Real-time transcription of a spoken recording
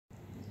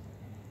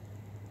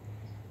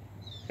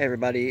Hey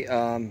everybody,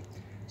 so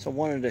I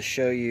wanted to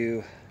show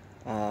you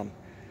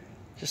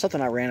just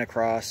something I ran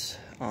across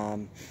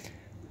on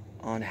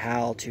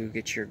how to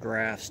get your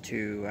grafts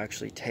to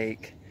actually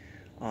take.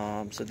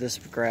 So this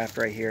graft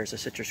right here is a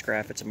citrus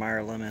graft. It's a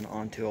Meyer Lemon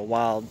onto a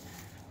wild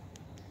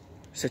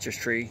citrus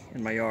tree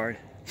in my yard.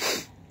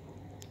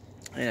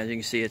 And as you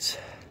can see, it's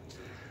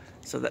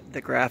so that the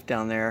graft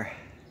down there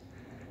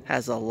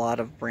has a lot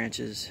of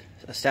branches,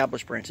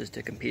 established branches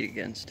to compete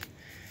against.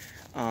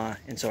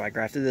 And so I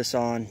grafted this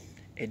on.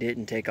 It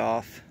didn't take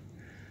off,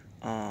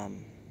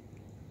 and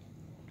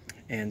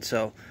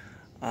so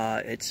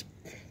it's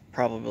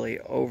probably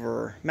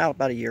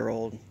about a year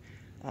old.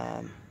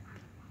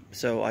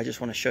 So I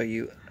just want to show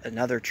you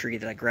another tree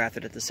that I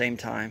grafted at the same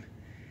time,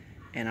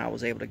 and I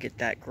was able to get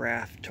that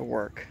graft to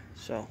work.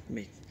 So let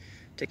me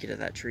take you to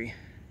that tree.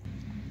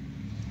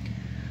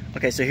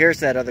 Okay, so here's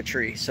that other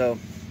tree. So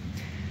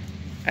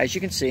as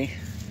you can see,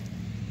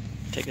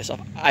 take this off.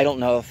 I don't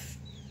know if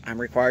I'm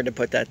required to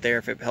put that there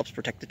if it helps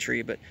protect the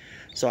tree, but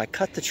so I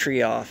cut the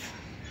tree off.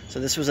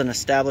 So this was an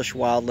established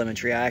wild lemon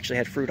tree. I actually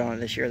had fruit on it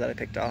this year that I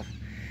picked off.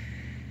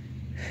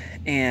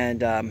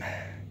 And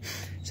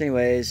so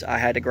anyways, I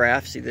had to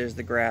graft. See, there's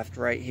the graft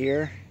right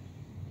here.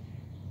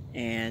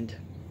 And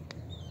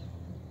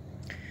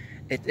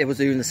it was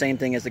doing the same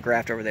thing as the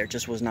graft over there. It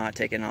just was not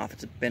taking off.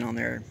 It's been on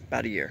there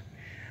about a year.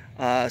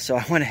 So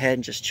I went ahead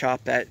and just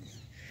chopped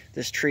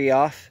this tree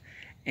off,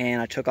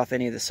 and I took off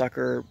any of the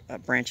sucker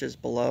branches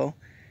below.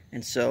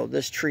 And so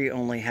this tree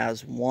only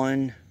has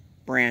one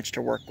branch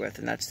to work with,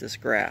 and that's this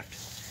graft.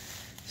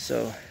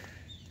 So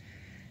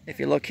if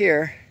you look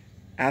here,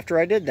 after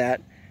I did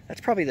that,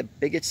 that's probably the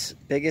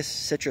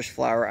biggest citrus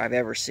flower I've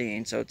ever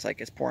seen. So it's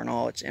like it's pouring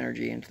all its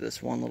energy into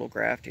this one little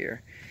graft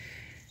here.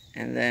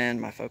 And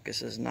then my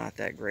focus is not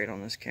that great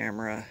on this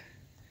camera.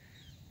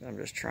 I'm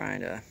just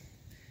trying to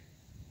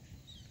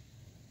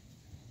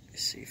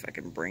see if I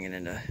can bring it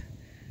into,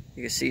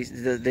 you can see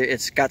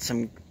it's got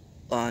some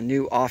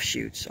new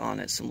offshoots on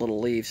it, some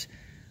little leaves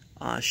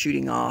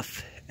shooting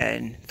off,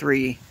 and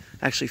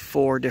actually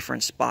four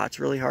different spots.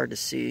 Really hard to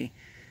see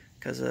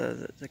because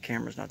the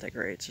camera's not that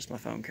great. It's just my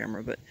phone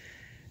camera. But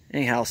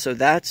anyhow, so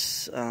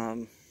that's yeah.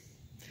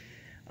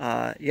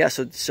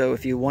 So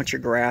if you want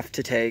your graft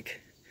to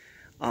take,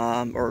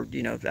 or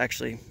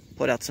actually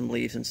put out some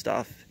leaves and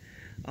stuff,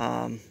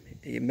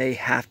 you may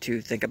have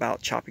to think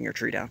about chopping your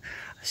tree down.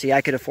 See,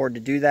 I could afford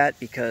to do that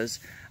because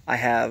I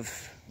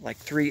have like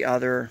three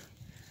other.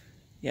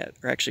 Yeah,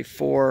 or actually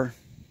four,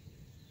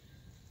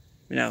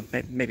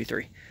 maybe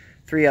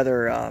three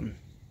other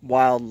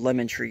wild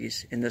lemon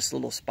trees in this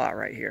little spot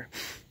right here.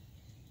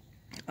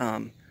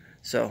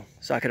 So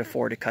I could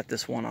afford to cut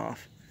this one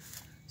off.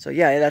 So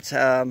yeah, that's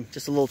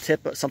just a little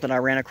tip, something I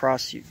ran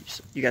across.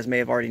 You guys may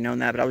have already known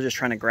that, but I was just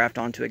trying to graft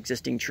onto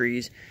existing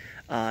trees,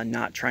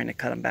 not trying to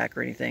cut them back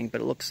or anything.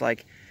 But it looks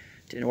like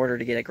in order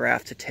to get a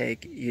graft to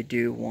take, you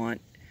do want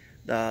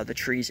the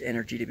tree's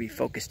energy to be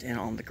focused in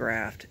on the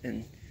graft.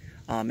 And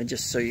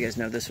just so you guys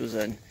know, this was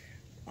I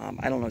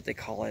don't know what they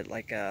call it,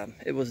 like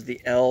it was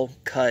the L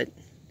cut,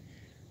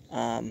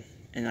 and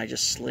I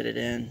just slid it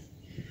in.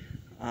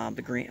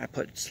 The green, I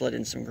slid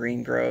in some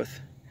green growth,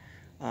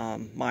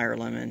 Meyer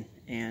Lemon,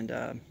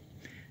 and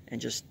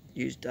just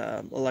used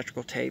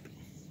electrical tape.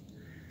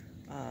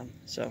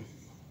 So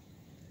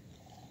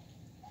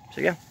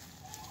yeah.